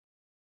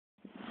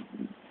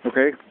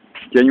Okay,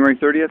 January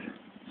 30th,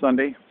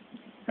 Sunday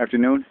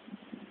afternoon,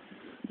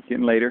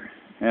 getting later,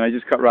 and I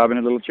just cut Robin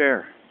a little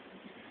chair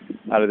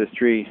out of this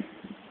tree,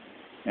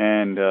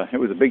 and it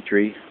was a big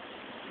tree,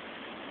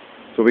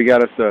 so we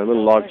got us a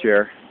little log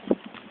chair.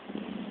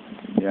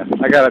 Yeah,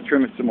 I gotta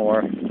trim it some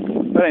more,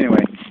 but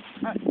anyway,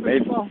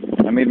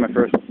 I made my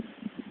first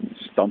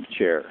stump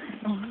chair.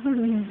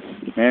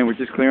 And we're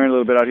just clearing a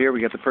little bit out here. We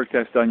got the perk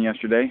test done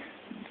yesterday.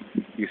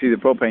 You can see the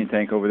propane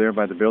tank over there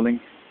by the building.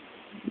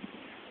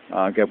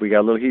 We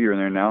got a little heater in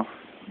there now,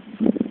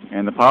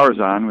 and the power's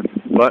on,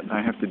 but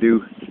I have to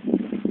do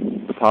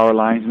the power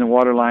lines and the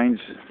water lines.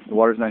 The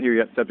water's not here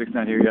yet, septic's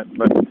not here yet,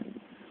 but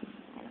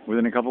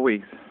within a couple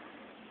weeks.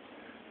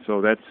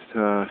 So that's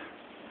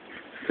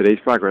today's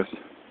progress.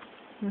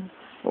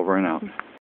 Over and out.